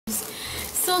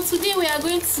So today we are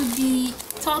going to be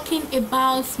talking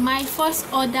about my first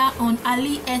order on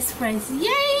Aliexpress.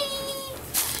 Yay!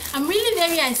 I'm really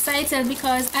very excited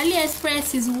because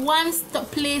Aliexpress is one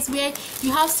place where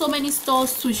you have so many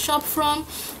stores to shop from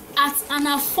at an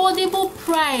affordable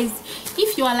price.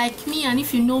 If you are like me and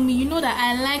if you know me, you know that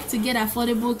I like to get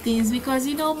affordable things because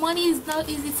you know money is not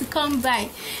easy to come by.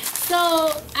 So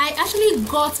I actually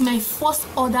got my first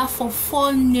order for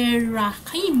 4 Naira.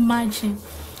 Can you imagine?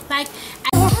 Like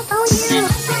hello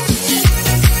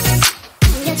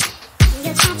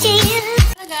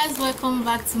guys, welcome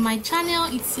back to my channel.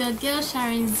 It's your girl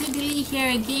Sharon Zidili here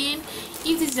again.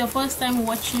 If this is your first time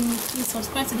watching, please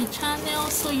subscribe to the channel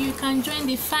so you can join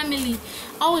the family.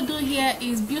 All we do here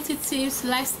is beauty tips,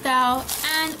 lifestyle,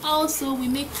 and also we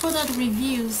make product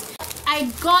reviews.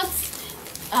 I got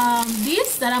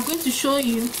this that I'm going to show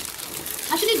you.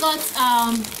 I actually got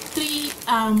 3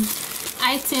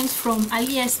 items from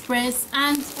Aliexpress,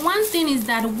 and one thing is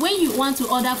that when you want to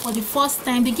order for the first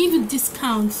time, they give you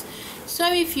discounts.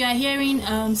 Sorry if you are hearing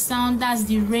sound, that's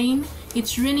the rain.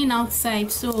 It's raining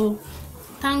outside, so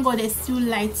thank God it's still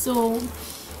light. So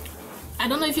I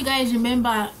don't know if you guys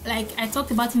remember, like I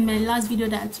talked about in my last video,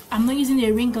 that I'm not using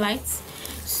a ring light,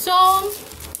 so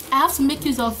I have to make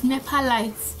use of NEPA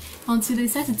lights until they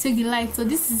decide to take the light. So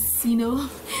this is, you know,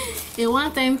 a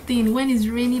one-time thing when it's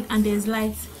raining and there's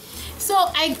light. So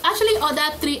I actually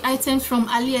ordered 3 items from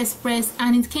Aliexpress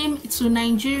and it came to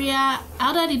Nigeria. I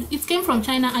ordered it came from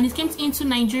China and it came into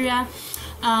Nigeria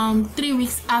 3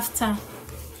 weeks after.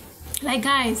 Like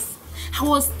guys, I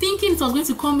was thinking it was going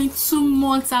to come in 2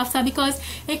 months after, because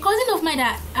a cousin of mine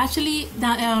that actually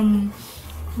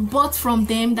bought from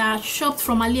them, that shopped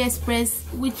from Aliexpress,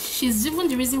 which is even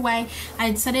the reason why I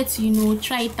decided to, you know,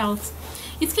 try it out.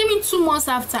 It came in 2 months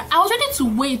after. I was ready to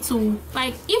wait to,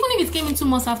 like, even if it came in 2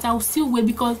 months after, I will still wait,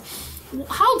 because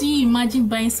how do you imagine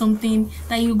buying something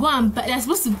that you go and buy, they're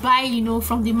supposed to buy, you know,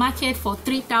 from the market for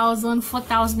 3,000,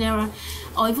 4,000 Naira,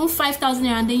 or even 5,000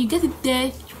 Naira, and then you get it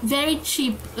there very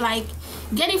cheap, like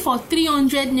get it for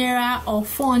 300 Naira or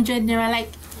 400 Naira.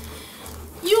 Like,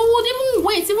 you would even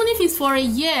wait, even if it's for a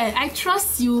year. I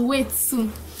trust you wait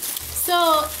soon.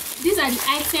 So these are the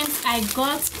items I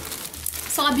got.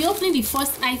 So I'll be opening the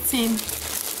first item,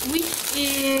 which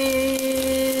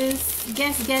is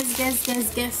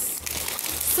guess.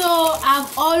 So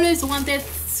I've always wanted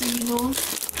to, you know,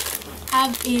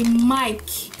 have a mic,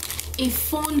 a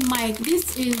phone mic.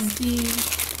 This is the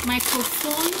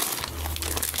microphone.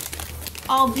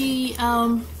 I'll be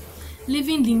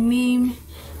leaving the name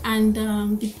and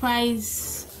the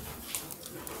price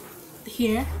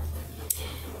here.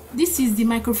 This is the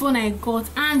microphone I got,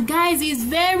 and guys, it's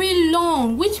very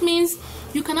long, which means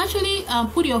you can actually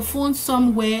put your phone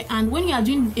somewhere, and when you are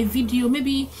doing a video,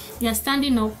 maybe you are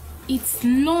standing up, it's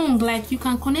long, like you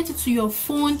can connect it to your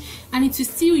phone and it will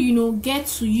still, you know, get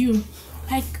to you.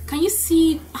 Like, can you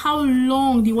see how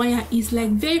long the wire is?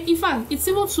 Like, very, in fact, it's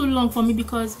even too long for me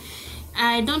because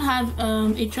I don't have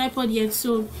a tripod yet,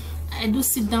 so I do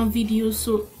sit down videos,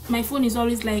 so my phone is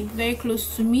always like very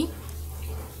close to me.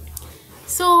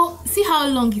 So see how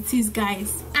long it is,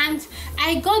 guys. And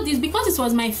I got this because it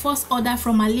was my first order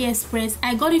from Aliexpress.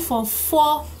 I got it for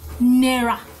 4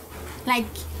 Naira, like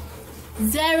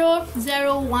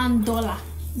 $001.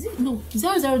 No,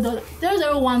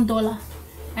 $001.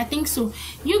 I think so.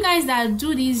 You guys that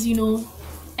do this, you know,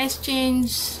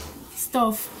 exchange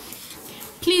stuff,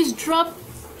 please drop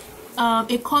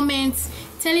a comment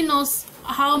telling us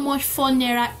how much 4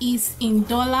 Naira is in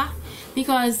dollar,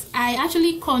 because I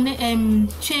actually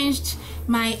changed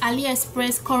my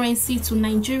Aliexpress currency to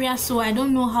Nigeria, so I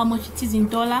don't know how much it is in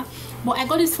dollar, but I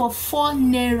got this for 4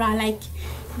 Naira. Like,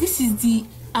 this is the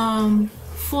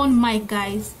phone mic,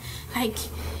 guys. Like,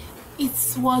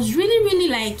 it was really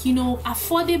like, you know,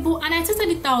 affordable, and I tested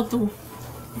it out though.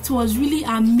 It was really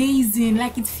amazing.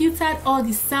 Like, it filtered all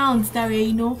the sounds that were,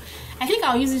 you know, I think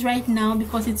I'll use it right now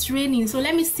because it's raining, so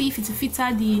let me see if it will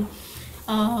filter the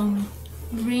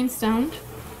rain sound.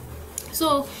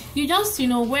 So you just, you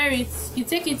know, wear it, you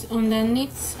take it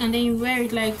underneath and then you wear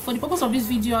it. Like, for the purpose of this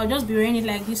video, I'll just be wearing it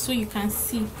like this so you can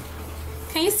see.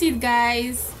 Can you see it,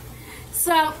 guys?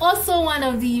 So I'm also one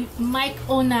of the mic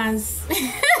owners.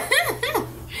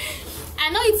 I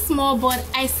know it's small, but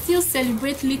I still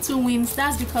celebrate little wins.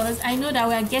 That's because I know that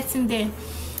we are getting there.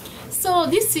 So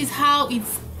this is how it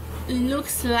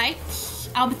looks like.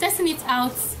 I'll be testing it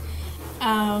out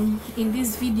in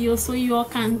this video so you all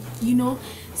can, you know,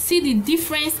 see the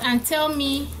difference and tell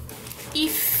me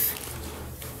if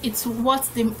it's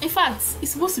worth them. In fact,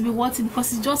 it's supposed to be worth it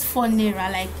because it's just 4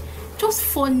 Naira, like just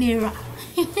 4 Naira.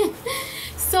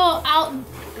 So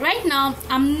right now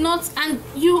I'm not, and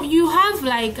you have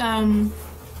like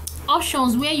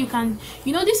options where you can,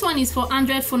 you know, this one is for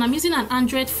Android phone. I'm using an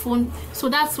Android phone, so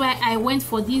that's why I went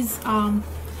for this one.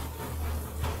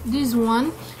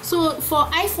 So for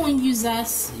iPhone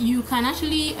users, you can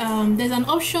actually there's an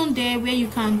option there where you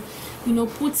can, you know,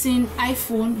 put in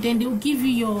iPhone, then they'll give you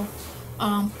your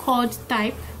code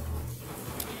type.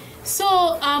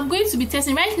 So I'm going to be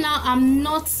testing right now. I'm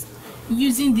not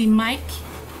using the mic.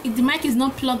 The mic is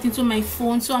not plugged into my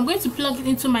phone, so I'm going to plug it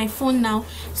into my phone now,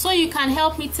 so you can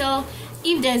help me tell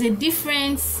if there's a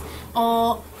difference,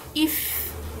 or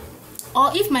if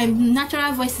my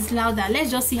natural voice is louder. Let's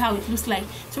just see how it looks like.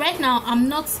 So right now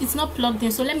it's not plugged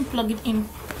in, so let me plug it in.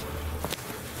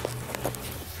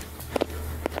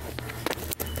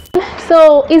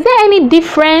 So is there any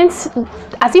difference?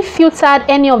 Has it filtered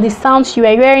any of the sounds you were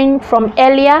hearing from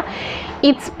earlier?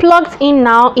 It's plugged in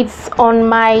now. It's on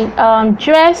my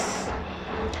dress.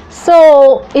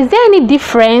 So is there any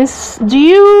difference? Do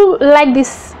you like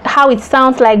this, how it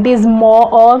sounds like this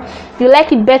more, or do you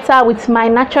like it better with my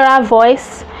natural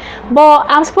voice? But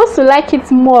I'm supposed to like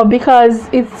it more because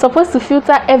it's supposed to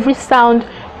filter every sound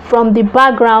from the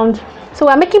background. So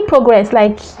we're making progress,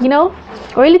 like, you know,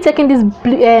 we're really taking this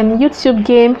YouTube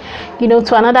game, you know,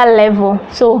 to another level.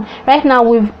 So right now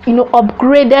we've, you know,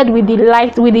 upgraded with the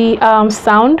light, with the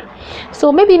sound.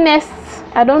 So maybe next,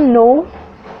 I don't know,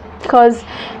 because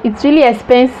it's really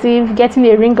expensive getting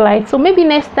a ring light. So maybe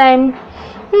next time,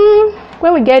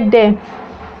 when we get there,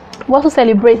 we also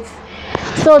celebrate.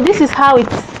 So this is how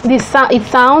it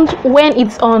sounds when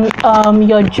it's on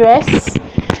your dress.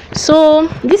 So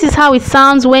this is how it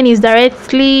sounds when it's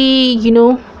directly, you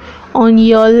know, on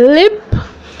your lip.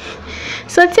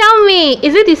 So tell me,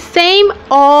 is it the same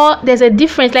or there's a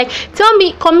difference? Like, tell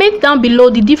me, comment down below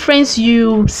the difference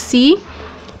you see,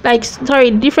 like,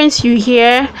 sorry, the difference you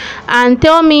hear, and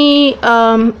tell me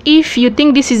if you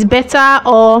think this is better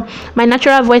or my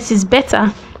natural voice is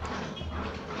better.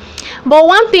 But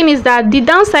one thing is that the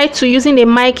downside to using a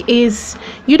mic is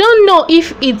you don't know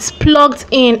if it's plugged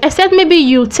in, except maybe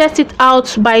you test it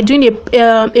out by doing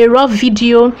a raw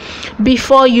video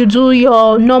before you do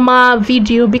your normal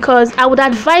video. Because I would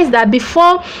advise that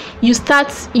before you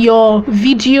start your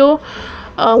video,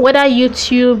 whether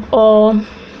YouTube or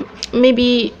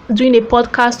maybe doing a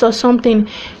podcast or something,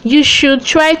 you should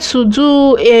try to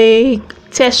do a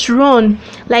test run,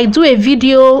 like do a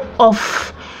video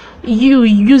of you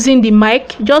using the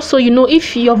mic, just so you know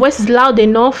if your voice is loud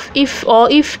enough, if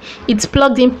it's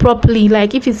plugged in properly,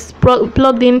 like if it's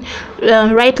plugged in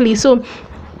rightly. So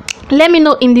let me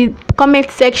know in the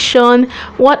comment section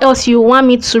what else you want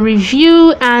me to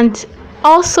review, and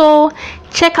also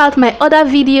check out my other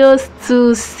videos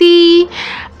to see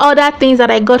other things that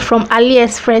I got from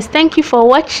Aliexpress. Thank you for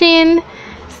watching.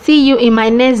 See you in my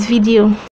next video.